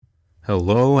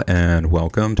Hello and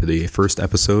welcome to the first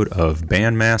episode of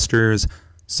Bandmasters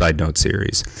Sidenote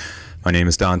series. My name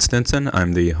is Don Stinson.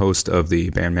 I'm the host of the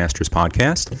Bandmasters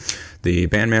podcast. The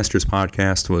Bandmasters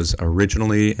podcast was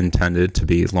originally intended to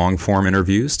be long-form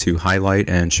interviews to highlight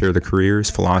and share the careers,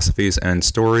 philosophies, and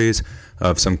stories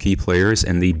of some key players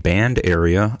in the band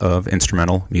area of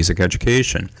instrumental music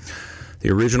education.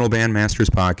 The original Bandmasters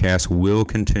podcast will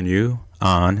continue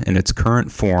on in its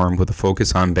current form with a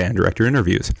focus on band director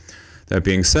interviews. That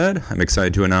being said, I'm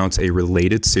excited to announce a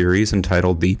related series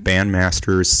entitled the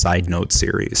Bandmasters Sidenote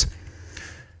series.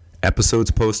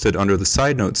 Episodes posted under the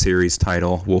Sidenote series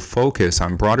title will focus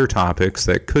on broader topics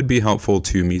that could be helpful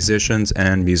to musicians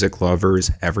and music lovers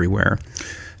everywhere.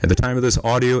 At the time of this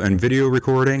audio and video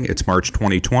recording, it's March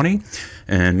 2020,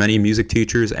 and many music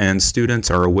teachers and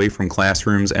students are away from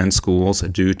classrooms and schools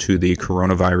due to the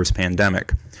coronavirus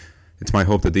pandemic. It's my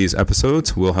hope that these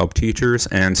episodes will help teachers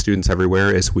and students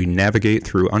everywhere as we navigate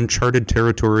through uncharted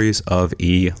territories of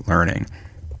e-learning.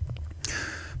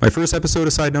 My first episode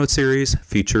of Side Note series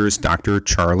features Dr.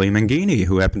 Charlie Menghini,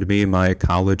 who happened to be my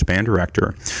college band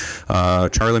director.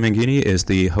 Charlie Menghini is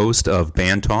the host of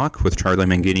Band Talk with Charlie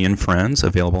Menghini and Friends,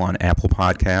 available on Apple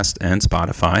Podcasts and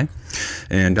Spotify.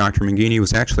 And Dr. Menghini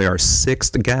was actually our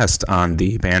sixth guest on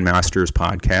the Bandmasters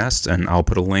podcast, and I'll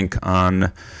put a link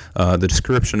on the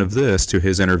description of this to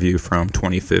his interview from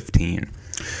 2015.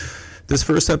 This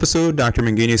first episode, Dr.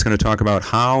 Menghini is going to talk about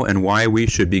how and why we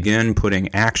should begin putting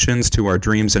actions to our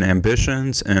dreams and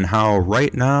ambitions, and how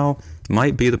right now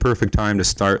might be the perfect time to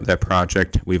start that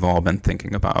project we've all been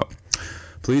thinking about.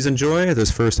 Please enjoy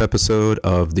this first episode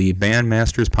of the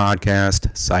Bandmasters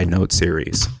Podcast Side Note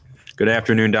series. Good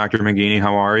afternoon, Dr. Menghini.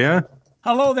 How are you?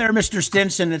 Hello there, Mr.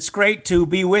 Stinson. It's great to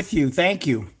be with you. Thank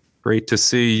you. Great to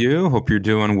see you. Hope you're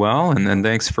doing well. And then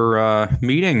thanks for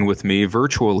meeting with me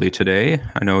virtually today.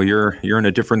 I know you're in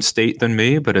a different state than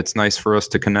me, but it's nice for us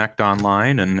to connect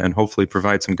online and hopefully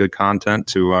provide some good content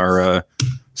to our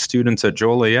students at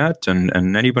Joliet and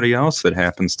anybody else that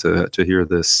happens to hear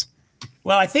this.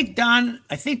 Well, I think, Don,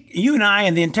 you and I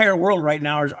and the entire world right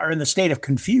now are in the state of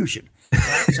confusion.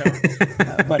 So,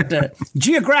 but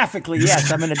geographically,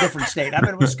 yes, I'm in a different state. I'm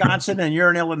in Wisconsin and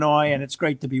you're in Illinois, and it's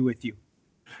great to be with you.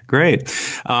 Great.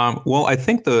 Well, I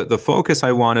think the focus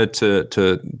I wanted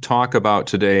to talk about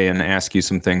today and ask you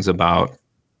some things about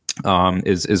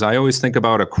is I always think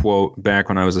about a quote back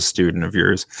when I was a student of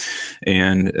yours,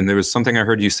 and there was something I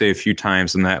heard you say a few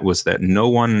times, and that was that no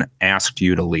one asked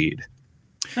you to lead.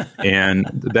 And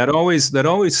that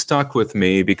always stuck with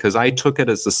me because I took it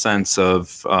as a sense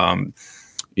of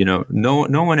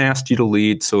no one asked you to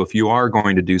lead. So if you are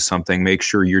going to do something, make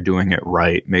sure you're doing it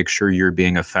right. Make sure you're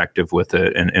being effective with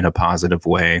it in a positive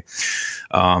way.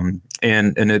 And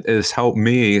it has helped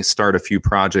me start a few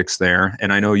projects there.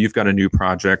 And I know you've got a new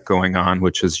project going on,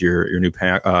 which is your new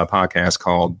podcast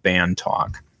called Band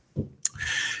Talk.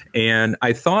 And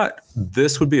I thought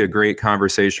this would be a great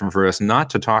conversation for us, not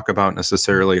to talk about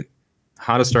necessarily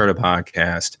how to start a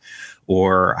podcast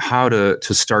or how to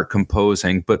start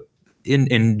composing, but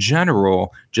in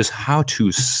general, just how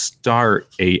to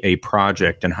start a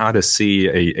project and how to see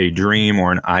a dream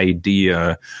or an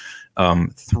idea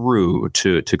through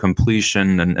to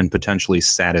completion and potentially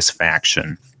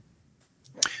satisfaction.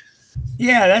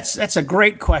 Yeah, that's a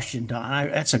great question, Don.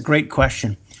 That's a great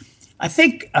question. I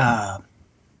think,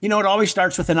 it always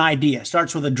starts with an idea,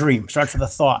 starts with a dream, starts with a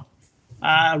thought.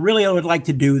 Really, I would like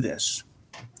to do this.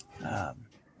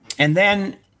 And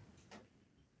then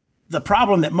the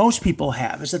problem that most people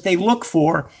have is that they look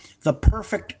for the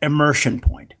perfect immersion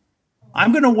point.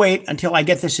 I'm going to wait until I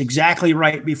get this exactly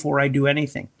right before I do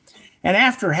anything. And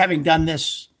after having done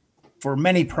this for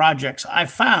many projects,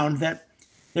 I've found that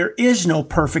there is no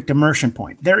perfect immersion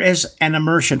point. There is an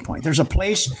immersion point. There's a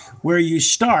place where you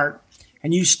start,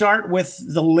 and you start with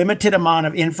the limited amount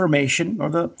of information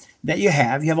that you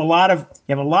have. You have a lot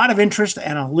of interest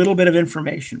and a little bit of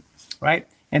information, right?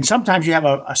 And sometimes you have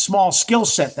a small skill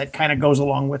set that kind of goes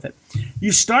along with it.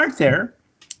 You start there,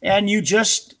 and you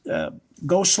just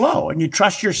go slow, and you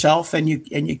trust yourself, and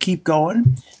you keep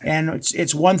going. And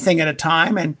it's one thing at a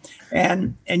time,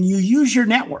 and you use your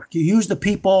network. You use the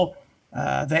people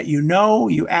that you know.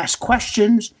 You ask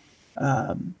questions.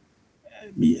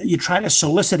 You try to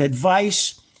solicit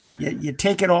advice. You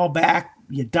take it all back.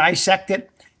 You dissect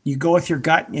it. You go with your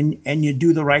gut, and you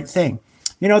do the right thing.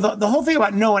 The whole thing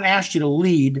about no one asked you to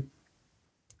lead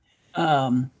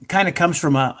kind of comes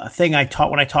from a thing I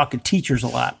taught when I talk to teachers a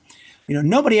lot.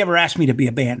 Nobody ever asked me to be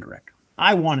a band director.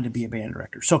 I wanted to be a band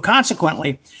director. So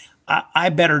consequently, I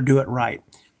better do it right.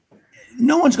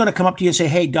 No one's going to come up to you and say,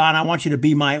 hey, Don, I want you to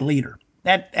be my leader.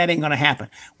 That ain't going to happen.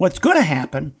 What's going to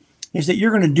happen is that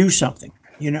you're going to do something.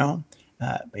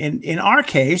 In our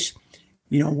case,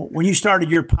 when you started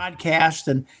your podcast,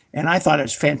 and I thought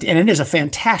it's fantastic, and it is a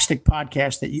fantastic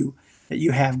podcast that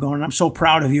you have going. I'm so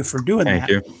proud of you for doing that.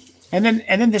 Thank you. And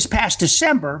then this past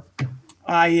December,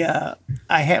 I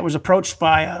was approached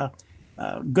by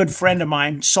a good friend of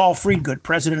mine, Saul Friedgood,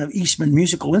 president of Eastman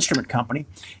Musical Instrument Company.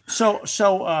 So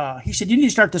he said, "You need to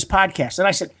start this podcast." And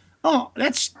I said, "Oh,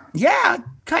 that's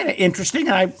kind of interesting."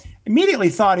 And I immediately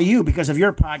thought of you because of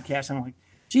your podcast. And I'm like,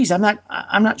 "Geez, I'm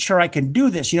not sure I can do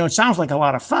this. It sounds like a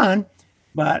lot of fun,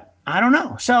 but I don't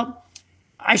know." So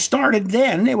I started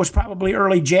then. It was probably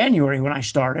early January when I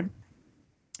started.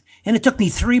 And it took me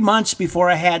 3 months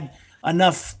before I had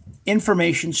enough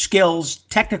information, skills,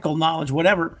 technical knowledge,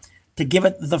 whatever, to give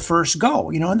it the first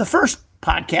go. And the first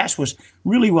podcast was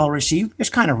really well received. It's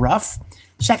kind of rough.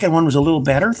 Second one was a little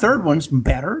better. Third one's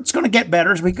better. It's going to get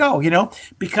better as we go,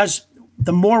 because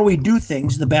the more we do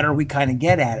things, the better we kind of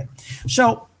get at it.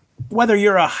 So whether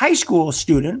you're a high school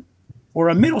student or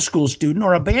a middle school student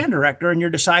or a band director and you're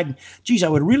deciding, geez, I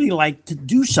would really like to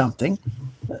do something,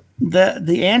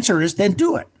 the answer is then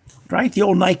do it. Right? The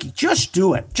old Nike, just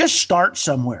do it. Just start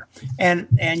somewhere, and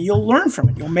you'll learn from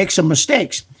it. You'll make some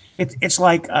mistakes. It's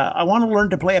like I want to learn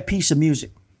to play a piece of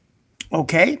music.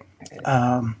 Okay,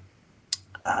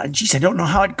 geez, I don't know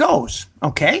how it goes.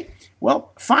 Okay,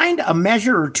 well, find a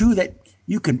measure or two that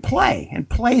you can play and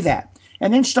play that,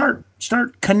 and then start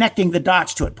connecting the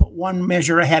dots to it. Put one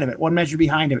measure ahead of it, one measure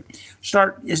behind it.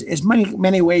 Start as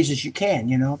many ways as you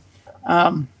can.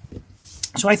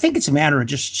 So I think it's a matter of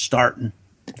just starting.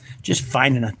 Just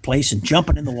finding a place and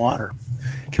jumping in the water.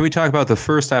 Can we talk about the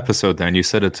first episode then? You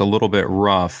said it's a little bit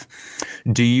rough.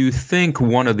 Do you think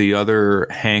one of the other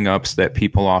hang-ups that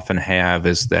people often have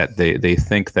is that they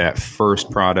think that first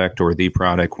product or the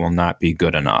product will not be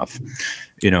good enough?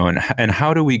 And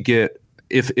how do we get,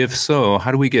 if so,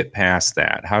 how do we get past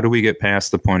that? How do we get past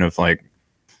the point of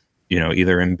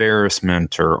either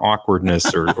embarrassment or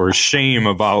awkwardness or shame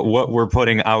about what we're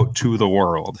putting out to the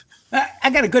world? I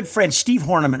got a good friend, Steve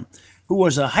Horniman, who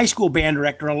was a high school band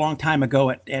director a long time ago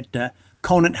at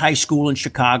Conant High School in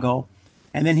Chicago.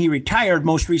 And then he retired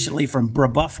most recently from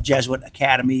Brebeuf Jesuit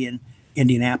Academy in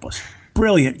Indianapolis.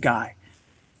 Brilliant guy.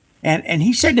 And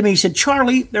he said to me, he said,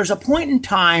 "Charlie, there's a point in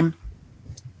time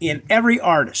in every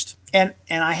artist. And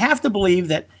I have to believe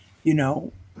that,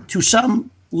 to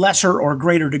some lesser or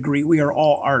greater degree, we are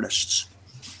all artists."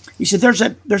 He said,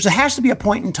 there has to be a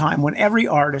point in time when every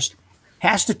artist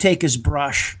has to take his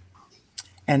brush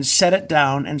and set it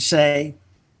down and say,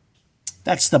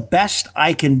 "That's the best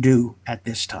I can do at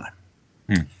this time."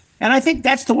 And I think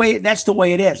that's the way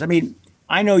it is. I mean,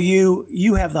 I know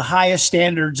you have the highest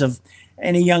standards of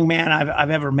any young man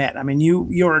I've ever met. I mean,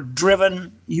 you're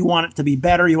driven. You want it to be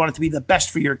better. You want it to be the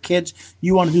best for your kids.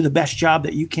 You want to do the best job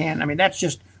that you can. I mean, that's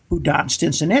just who Don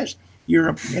Stinson is.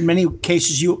 In many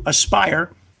cases, you aspire,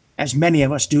 as many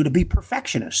of us do, to be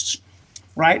perfectionists,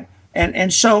 right?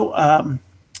 And so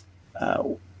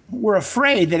we're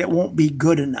afraid that it won't be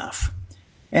good enough.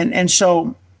 And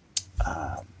so,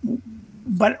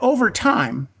 but over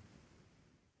time,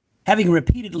 having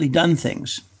repeatedly done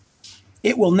things,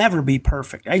 it will never be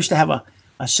perfect. I used to have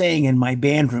a saying in my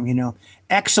band room,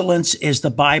 excellence is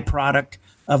the byproduct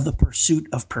of the pursuit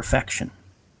of perfection.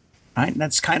 Right? And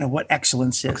that's kind of what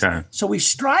excellence is. Okay. So we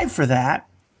strive for that,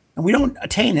 and we don't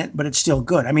attain it, but it's still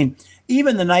good. I mean,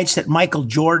 even the nights that Michael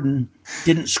Jordan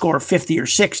didn't score 50 or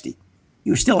 60, he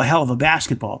was still a hell of a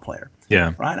basketball player.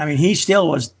 Yeah. Right? I mean, he still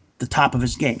was the top of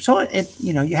his game. So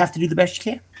you have to do the best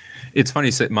you can. It's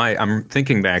funny. I'm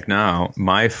thinking back now.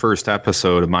 My first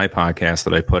episode of my podcast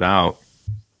that I put out,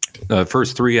 the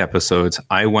first 3 episodes,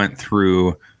 I went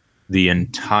through the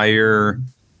entire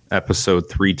episode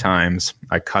 3 times.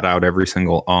 I cut out every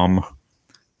single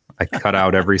I cut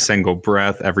out every single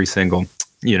breath, every single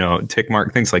tick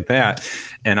mark, things like that.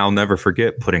 And I'll never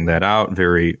forget putting that out.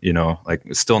 Very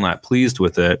still not pleased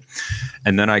with it.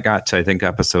 And then I got to, I think,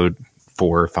 episode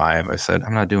 4 or 5. I said,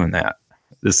 I'm not doing that.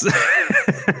 This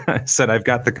I said, I've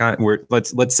got the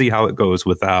let's see how it goes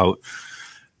without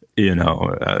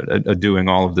doing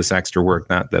all of this extra work.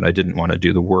 Not that I didn't want to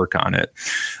do the work on it,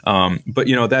 but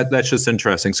that's just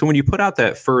interesting. So when you put out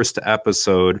that first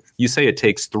episode, you say it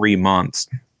takes 3 months.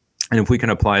 And if we can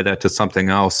apply that to something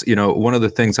else, one of the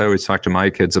things I always talk to my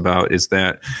kids about is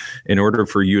that in order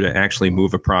for you to actually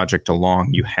move a project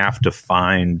along, you have to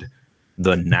find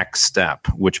the next step,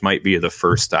 which might be the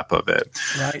first step of it.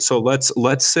 Right. So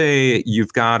let's say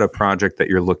you've got a project that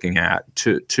you're looking at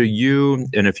to you,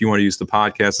 and if you want to use the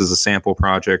podcast as a sample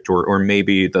project, or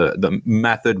maybe the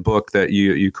method book that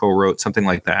you co-wrote, something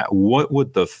like that. What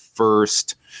would the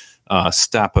first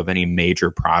step of any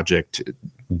major project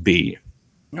be?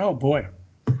 Oh boy,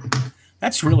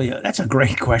 that's a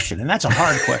great question, and that's a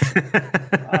hard question.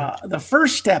 The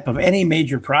first step of any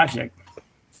major project,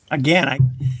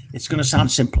 again, it's going to sound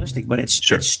simplistic, but it's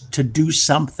to do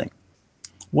something,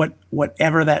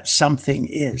 whatever that something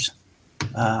is.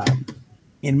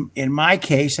 In my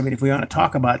case, I mean, if we want to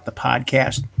talk about the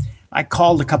podcast, I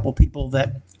called a couple people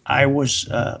that I was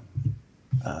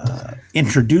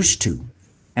introduced to,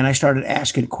 and I started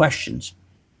asking questions,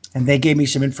 and they gave me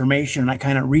some information, and I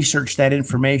kind of researched that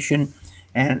information,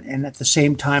 and at the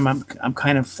same time, I'm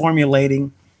kind of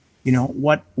formulating,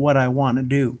 what I want to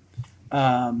do.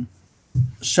 But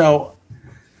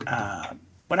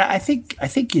I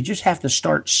think you just have to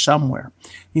start somewhere.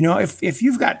 If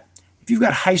you've got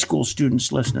high school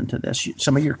students listening to this,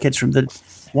 some of your kids from the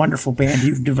wonderful band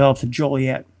you've developed at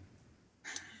Joliet,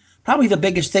 probably the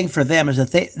biggest thing for them is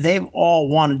that they all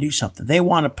want to do something. They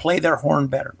want to play their horn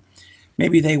better.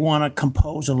 Maybe they want to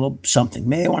compose a little something.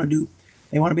 Maybe they want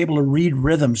to be able to read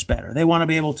rhythms better. They want to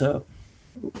be able to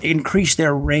increase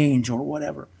their range or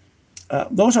whatever.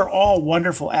 Those are all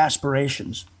wonderful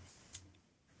aspirations.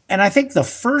 And I think the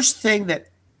first thing that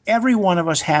every one of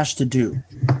us has to do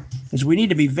is we need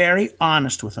to be very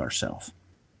honest with ourselves.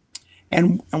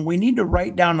 And we need to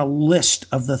write down a list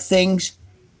of the things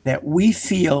that we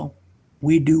feel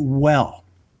we do well.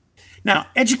 Now,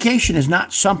 education is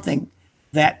not something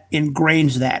that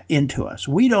ingrains that into us.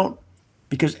 We don't,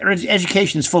 because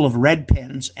education is full of red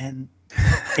pens and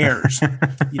errors.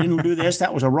 You didn't do this,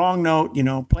 that was a wrong note,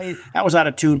 that was out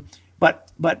of tune. But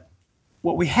what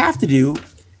we have to do,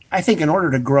 I think, in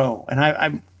order to grow, and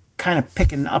I'm kind of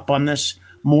picking up on this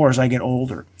more as I get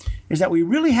older, is that we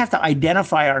really have to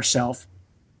identify in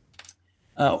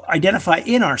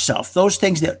ourselves those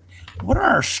things what are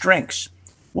our strengths?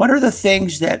 What are the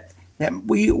things that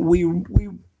we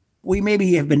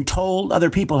maybe have been told other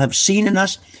people have seen in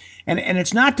us? And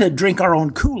it's not to drink our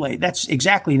own Kool-Aid. That's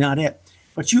exactly not it.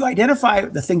 But you identify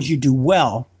the things you do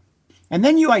well, and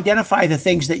then you identify the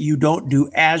things that you don't do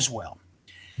as well.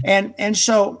 And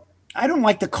so I don't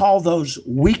like to call those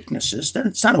weaknesses.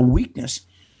 It's not a weakness.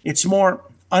 It's more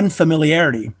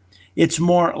unfamiliarity. It's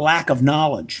more lack of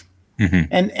knowledge.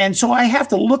 Mm-hmm. And so I have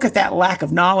to look at that lack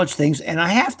of knowledge things, and I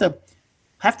have to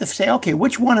say, okay,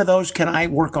 which one of those can I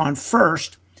work on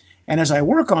first? And as I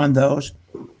work on those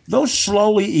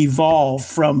slowly evolve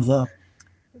from the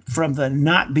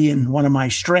not being one of my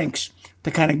strengths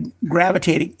to kind of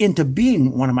gravitating into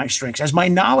being one of my strengths as my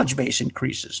knowledge base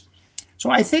increases. So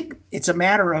I think it's a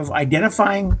matter of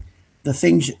identifying the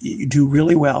things you do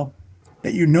really well,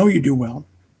 that you do well,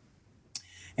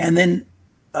 and then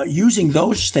using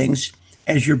those things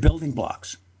as your building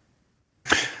blocks.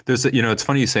 It's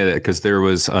funny you say that, because there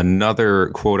was another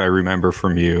quote I remember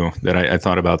from you that I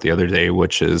thought about the other day,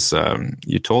 which is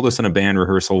you told us in a band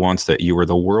rehearsal once that you were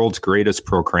the world's greatest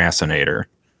procrastinator.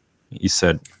 You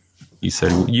said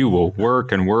you will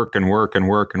work and work and work and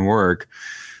work and work,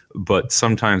 but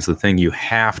sometimes the thing you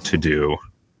have to do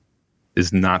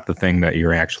is not the thing that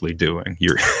you're actually doing.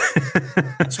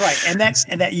 That's right, and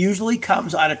that usually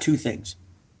comes out of two things: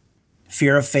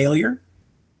 fear of failure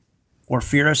or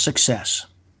fear of success.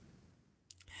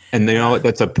 And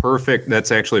that's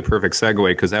actually a perfect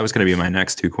segue, because that was going to be my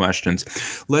next two questions.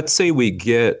 Let's say we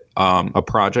get a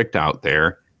project out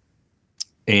there,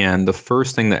 and the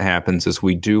first thing that happens is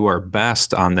we do our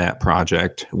best on that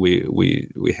project. We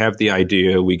have the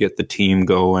idea, we get the team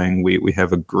going, we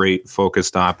have a great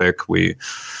focus topic, we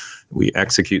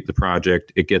execute the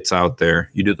project, it gets out there,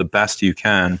 you do the best you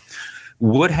can.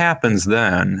 What happens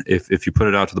then if you put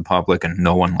it out to the public and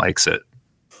no one likes it?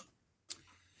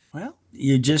 Well,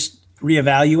 you just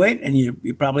reevaluate, and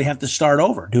you probably have to start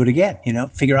over, do it again,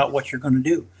 figure out what you're going to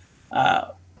do.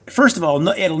 First of all,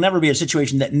 it'll never be a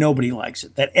situation that nobody likes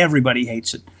it, that everybody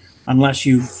hates it, unless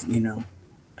you've,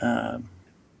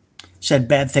 said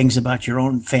bad things about your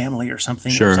own family or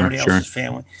something, or somebody else's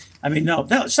family. I mean, no,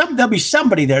 there'll be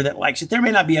somebody there that likes it. There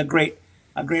may not be a great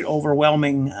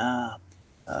overwhelming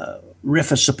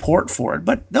riff of support for it,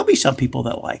 but there'll be some people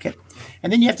that like it.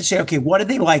 And then you have to say, okay, what did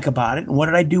they like about it? And what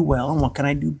did I do well? And what can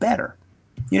I do better?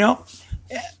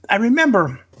 I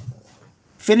remember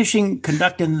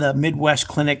conducting the Midwest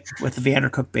Clinic with the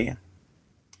Vandercook Band.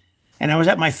 And I was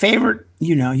at my favorite,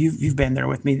 you've been there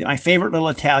with me, my favorite little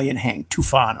Italian hang,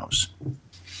 Tufano's.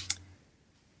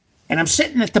 And I'm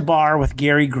sitting at the bar with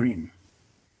Gary Green.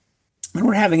 And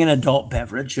we're having an adult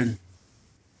beverage. And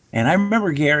I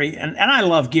remember Gary, and I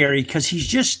love Gary because he's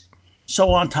just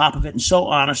so on top of it and so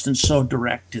honest and so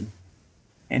direct.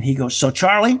 And he goes, "So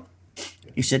Charlie,"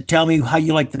 he said, "tell me how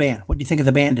you like the band. What do you think of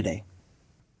the band today?"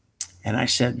 And I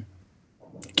said,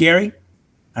 Gary,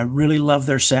 I really love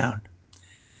their sound.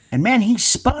 And man, he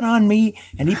spun on me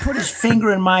and he put his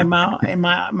finger in my mouth, in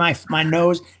my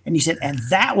nose, and he said, and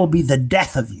that will be the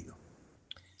death of you.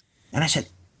 And I said,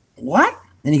 what?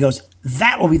 And he goes,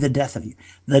 that will be the death of you.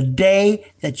 The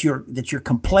day that you're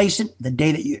complacent, the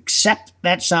day that you accept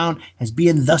that sound as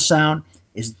being the sound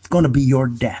is going to be your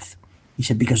death. He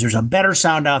said, because there's a better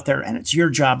sound out there and it's your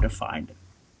job to find it.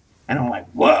 And I'm like,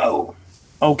 whoa,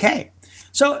 okay.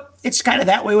 So it's kind of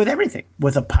that way with everything.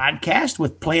 With a podcast,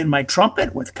 with playing my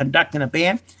trumpet, with conducting a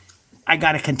band, I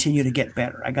got to continue to get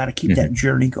better. I got to keep that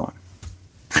journey going.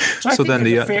 So I think then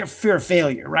there's fear of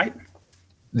failure, right?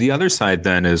 The other side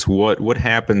then is what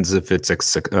happens if it's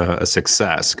a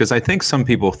success? Because I think some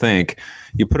people think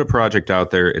you put a project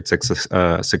out there, it's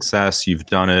a success, you've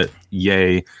done it,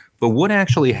 yay. But what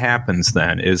actually happens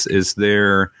then? Is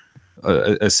there,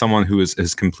 as someone who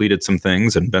has completed some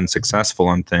things and been successful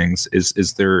on things,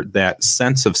 is there that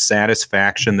sense of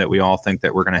satisfaction that we all think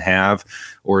that we're going to have?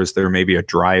 Or is there maybe a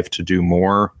drive to do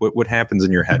more? What happens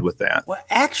in your head with that? Well,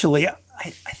 actually, I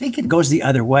think it goes the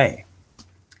other way.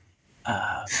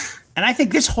 And I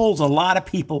think this holds a lot of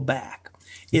people back,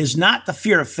 is not the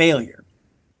fear of failure,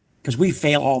 because we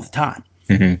fail all the time.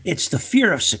 Mm-hmm. It's the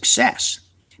fear of success,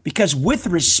 because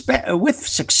with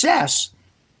success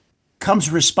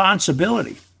comes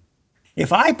responsibility.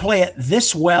 If I play it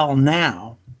this well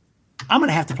now, I'm going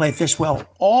to have to play it this well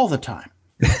all the time.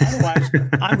 Otherwise,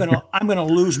 I'm going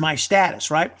to lose my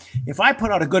status, right? If I put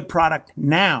out a good product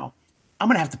now, I'm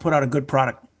going to have to put out a good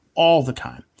product all the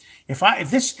time. If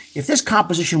this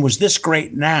composition was this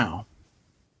great now,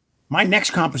 my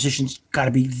next composition's got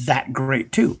to be that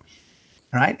great too,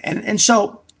 right? And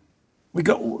so we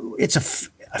go.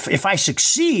 If I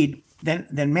succeed, then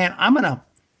man, I'm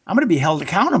gonna be held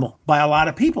accountable by a lot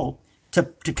of people to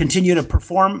continue to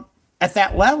perform at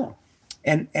that level,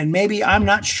 and maybe I'm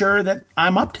not sure that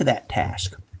I'm up to that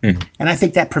task, and I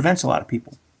think that prevents a lot of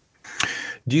people.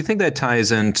 Do you think that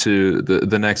ties into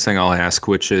the next thing I'll ask,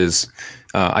 which is,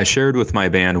 I shared with my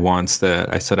band once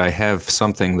that I said I have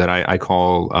something that I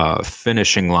call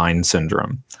finishing line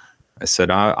syndrome. I said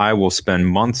I will spend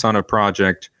months on a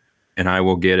project and I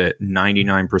will get it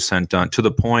 99% done, to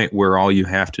the point where all you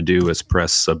have to do is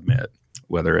press submit.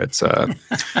 Whether it's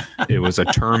it was a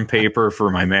term paper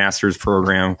for my master's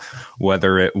program,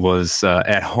 whether it was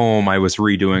at home, I was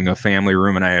redoing a family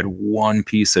room and I had one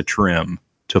piece of trim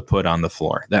to put on the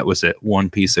floor. That was it, one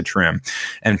piece of trim.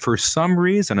 And for some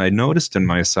reason, I noticed in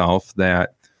myself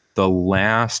that the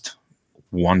last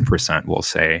 1%, we'll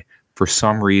say, for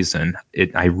some reason,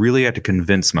 I really had to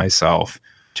convince myself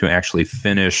to actually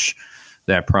finish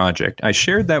that project. I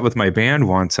shared that with my band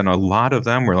once, and a lot of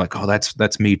them were like, "Oh,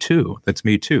 that's me too. That's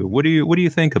me too." What do you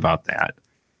think about that?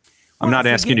 I'm not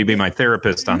asking you to be my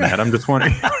therapist on that. I'm just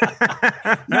wondering.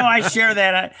 No, I share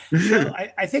that.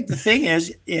 I think the thing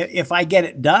is, if I get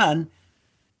it done,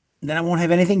 then I won't have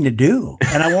anything to do,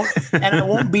 and I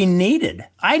won't be needed.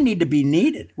 I need to be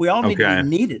needed. We all need to be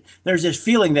needed. There's this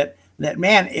feeling that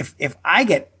man, if I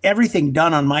get everything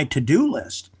done on my to-do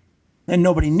list, then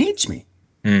nobody needs me.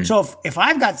 So if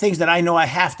I've got things that I know I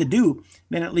have to do,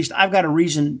 then at least I've got a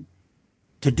reason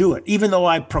to do it, even though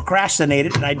I procrastinate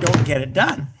it and I don't get it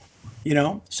done. You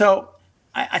know, so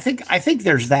I think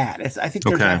there's that. I think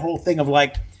there's that whole thing of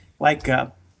like,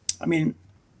 I mean,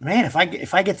 man, if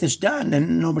I get this done,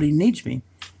 then nobody needs me.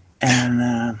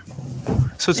 And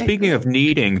so speaking of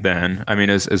needing, then, I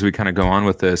mean, as we kind of go on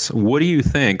with this, what do you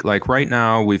think? Like right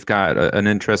now, we've got an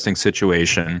interesting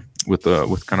situation with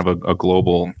kind of a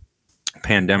global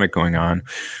pandemic going on.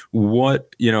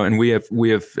 What, you know, and we have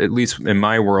at least in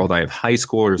my world, I have high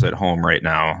schoolers at home right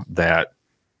now that,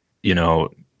 you know,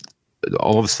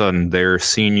 all of a sudden their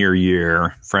senior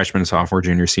year, freshman, sophomore,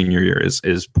 junior, senior year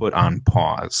is put on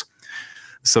pause.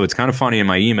 So it's kind of funny in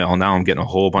my email. Now I'm getting a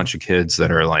whole bunch of kids that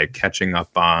are like catching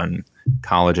up on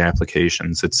college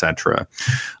applications, et cetera.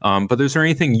 But is there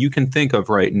anything you can think of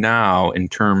right now in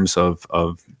terms of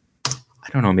I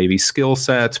don't know, maybe skill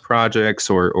sets, projects,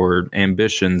 or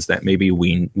ambitions that maybe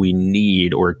we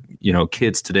need, or, you know,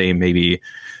 kids today maybe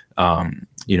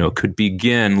you know, could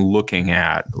begin looking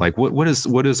at, like, what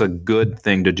is a good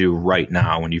thing to do right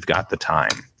now when you've got the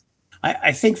time?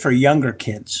 I think for younger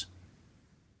kids,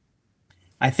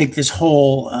 I think this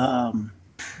whole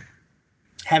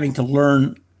having to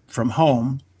learn from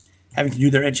home, having to do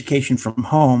their education from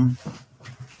home,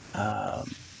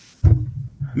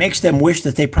 makes them wish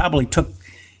that they probably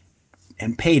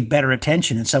and paid better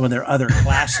attention in some of their other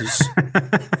classes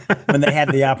when they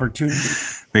had the opportunity.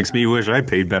 Makes me wish I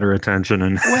paid better attention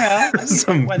in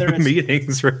some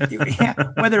meetings.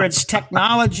 Whether it's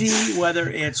technology, whether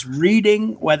it's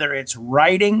reading, whether it's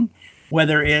writing,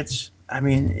 whether it's,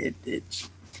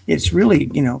 it's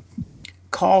really,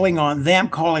 calling on them,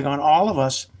 calling on all of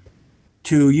us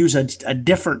to use a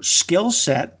different skill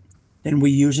set than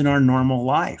we use in our normal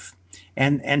life,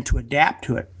 and to adapt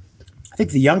to it. I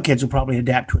think the young kids will probably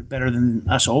adapt to it better than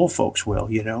us old folks will,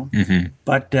 Mm-hmm.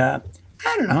 But I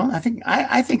don't know.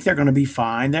 I think they're going to be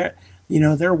fine. They're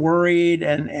worried,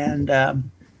 and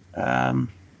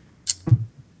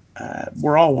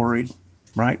we're all worried,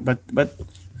 right? But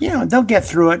they'll get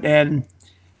through it, and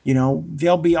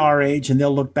they'll be our age, and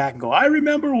they'll look back and go, I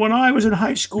remember when I was in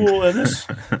high school and this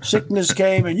sickness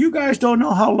came, and you guys don't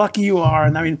know how lucky you are.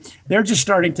 And they're just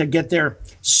starting to get their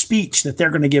speech that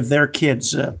they're going to give their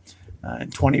kids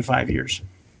in 25 years.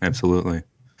 Absolutely.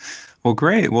 Well,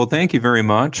 great. Well, thank you very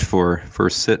much for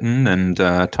sitting and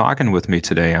talking with me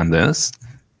today on this.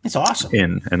 It's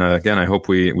awesome. And again, I hope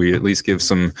we at least give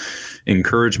some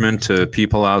encouragement to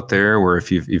people out there where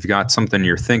if you've got something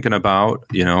you're thinking about,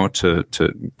 to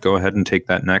go ahead and take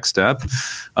that next step.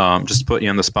 Just to put you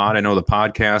on the spot, I know the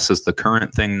podcast is the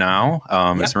current thing now.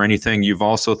 Yep. Is there anything you've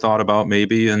also thought about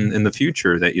maybe in the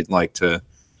future that you'd like to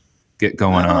get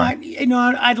going on?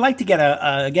 I'd like to get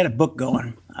a book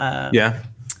going. Yeah.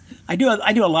 I do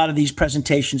a lot of these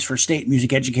presentations for state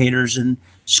music educators and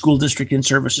school district in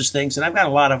services things, and I've got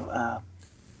a lot of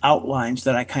outlines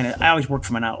that I always work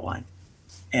from an outline,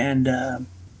 and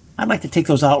I'd like to take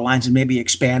those outlines and maybe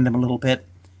expand them a little bit.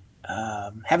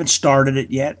 Haven't started it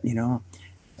yet,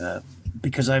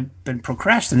 because I've been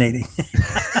procrastinating.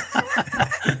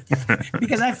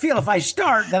 Because I feel if I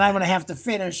start, then I'm going to have to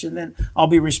finish, and then I'll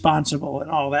be responsible and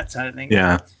all that side of thing.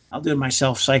 Yeah. I'll do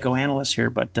myself psychoanalyst here,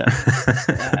 but I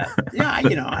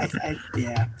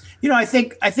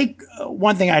think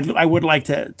one thing I would like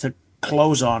to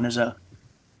close on is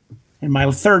in my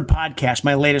third podcast,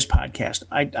 my latest podcast,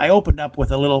 I opened up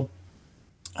with a little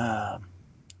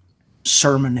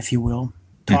sermon, if you will,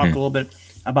 talk a little bit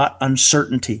about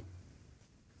uncertainty,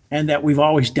 and that we've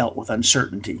always dealt with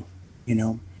uncertainty.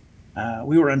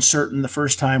 We were uncertain the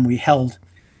first time we held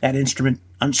that instrument,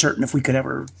 uncertain if we could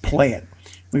ever play it.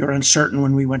 We were uncertain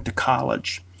when we went to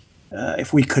college,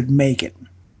 if we could make it.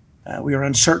 We were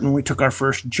uncertain when we took our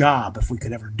first job, if we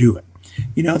could ever do it.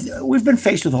 We've been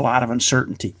faced with a lot of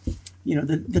uncertainty.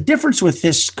 The difference with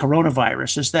this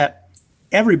coronavirus is that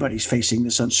everybody's facing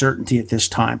this uncertainty at this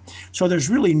time. So there's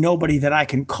really nobody that I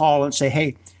can call and say,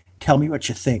 hey, tell me what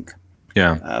you think.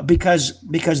 Yeah. Because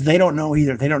they don't know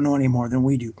either. They don't know any more than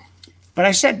we do. But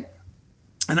I said,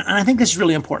 and I think this is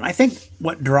really important, I think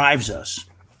what drives us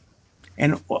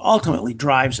and ultimately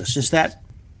drives us is that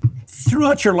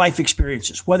throughout your life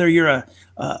experiences, whether you're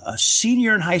a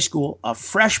senior in high school, a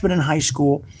freshman in high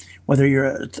school, whether you're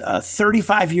a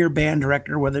 35-year band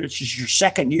director, whether it's just your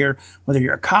second year, whether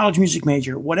you're a college music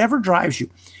major, whatever drives you,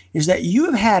 is that you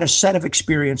have had a set of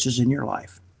experiences in your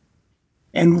life.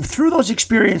 And through those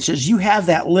experiences, you have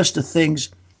that list of things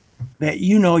that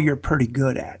you're pretty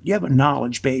good at. You have a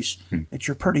knowledge base that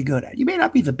you're pretty good at. You may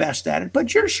not be the best at it,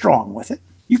 but you're strong with it.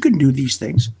 You can do these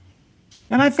things.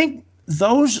 And I think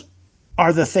those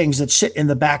are the things that sit in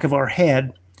the back of our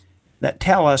head that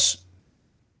tell us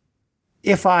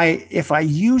if I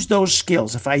use those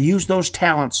skills, if I use those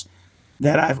talents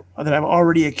that I've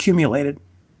already accumulated,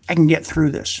 I can get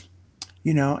through this.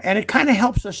 And it kind of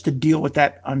helps us to deal with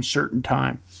that uncertain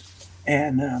time.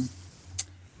 And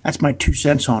that's my 2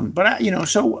 cents on it. But,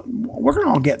 so we're going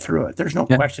to all get through it. There's no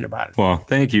question about it. Well,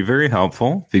 thank you. Very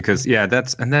helpful because,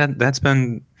 that's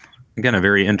been, again, a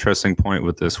very interesting point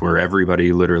with this where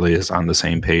everybody literally is on the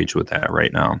same page with that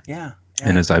right now. Yeah.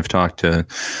 And as I've talked to,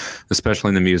 especially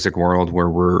in the music world where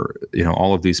we're,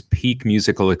 all of these peak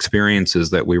musical experiences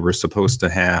that we were supposed to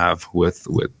have with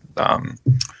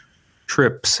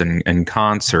trips and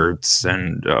concerts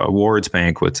and awards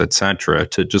banquets, etc.,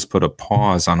 to just put a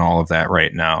pause on all of that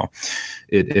right now.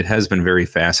 It has been very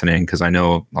fascinating because I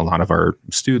know a lot of our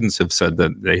students have said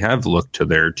that they have looked to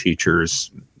their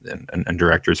teachers and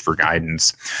directors for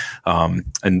guidance.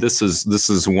 And this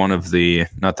is one of the,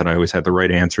 not that I always had the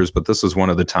right answers, but this is one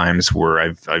of the times where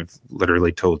I've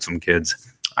literally told some kids,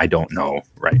 I don't know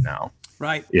right now.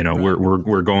 Right.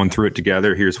 We're going through it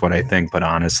together. Here's what I think, but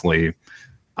honestly,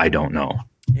 I don't know.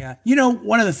 Yeah.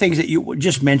 One of the things that you were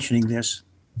just mentioning this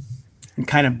and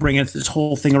kind of bringing this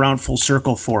whole thing around full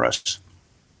circle for us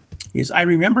is I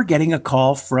remember getting a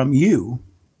call from you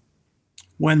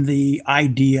when the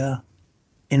idea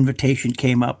invitation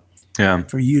came up Yeah.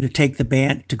 for you to take the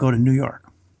band to go to New York.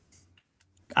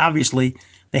 Obviously,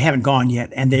 they haven't gone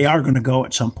yet, and they are going to go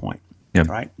at some point, Yeah.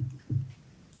 right?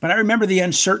 But I remember the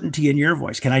uncertainty in your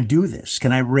voice. Can I do this?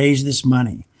 Can I raise this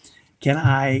money? Can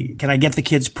I get the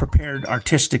kids prepared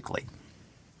artistically?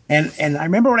 And I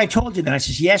remember what I told you then. I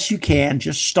says, yes, you can.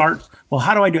 Just start. Well,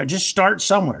 how do I do it? Just start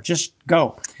somewhere. Just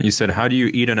go. You said, how do you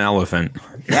eat an elephant?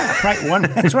 Yeah, right.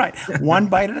 That's right. One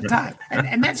bite at a time.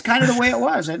 And that's kind of the way it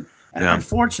was. And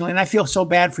unfortunately, and I feel so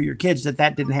bad for your kids that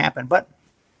didn't happen. But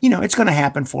it's going to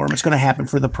happen for them. It's going to happen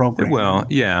for the program. Well,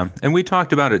 yeah. And we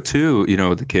talked about it too,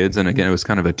 with the kids. And again, it was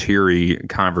kind of a teary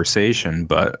conversation.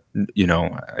 But,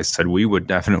 I said we would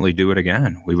definitely do it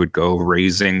again. We would go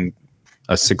raising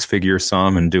a 6-figure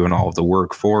sum and doing all of the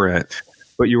work for it.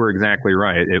 But you were exactly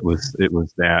right. It was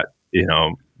that,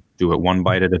 do it one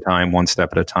bite at a time, one step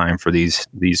at a time for these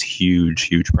huge,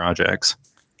 huge projects.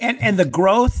 And the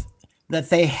growth that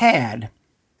they had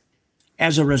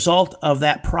as a result of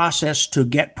that process to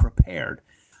get prepared,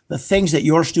 the things that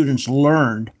your students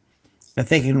learned that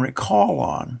they can recall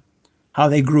on, how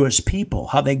they grew as people,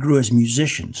 how they grew as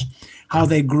musicians, how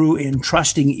they grew in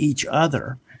trusting each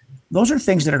other, those are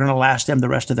things that are going to last them the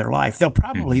rest of their life. They'll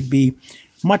probably be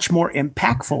much more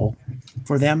impactful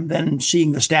for them than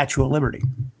seeing the Statue of Liberty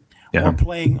or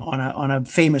playing on a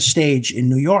famous stage in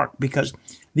New York, because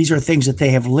these are things that they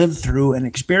have lived through and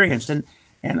experienced. And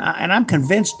I'm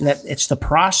convinced that it's the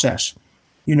process.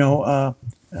 When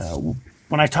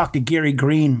I talked to Gary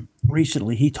Green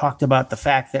recently, he talked about the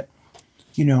fact that,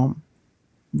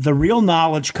 the real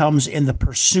knowledge comes in the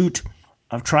pursuit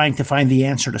of trying to find the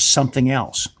answer to something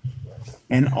else.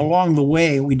 And along the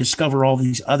way, we discover all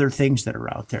these other things that are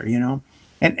out there,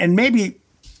 And maybe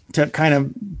to kind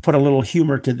of put a little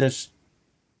humor to this,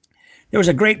 there was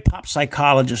a great pop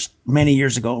psychologist many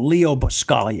years ago, Leo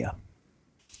Buscaglia.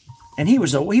 And he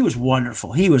was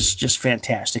wonderful. He was just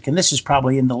fantastic. And this is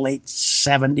probably in the late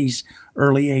 70s,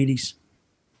 early 80s.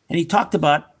 And he talked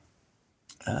about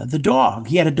the dog.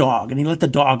 He had a dog, and he let the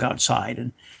dog outside.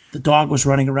 And the dog was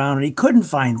running around, and he couldn't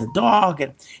find the dog.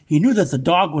 And he knew that the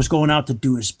dog was going out to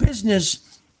do his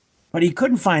business, but he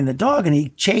couldn't find the dog. And he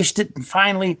chased it. And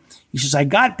finally, he says, I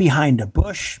got behind a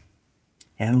bush,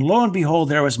 and lo and behold,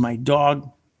 there was my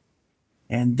dog.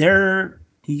 And there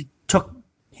he took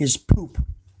his poop.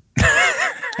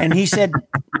 And he said,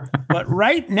 but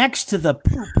right next to the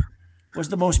poop was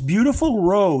the most beautiful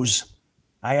rose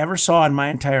I ever saw in my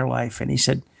entire life. And he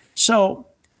said, so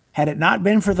had it not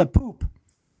been for the poop,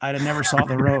 I'd have never saw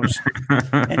the rose.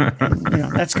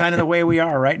 And that's kind of the way we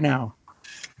are right now.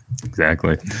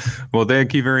 Exactly. Well,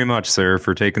 thank you very much, sir,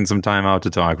 for taking some time out to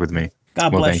talk with me.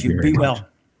 God bless you. Be well.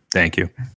 Thank you.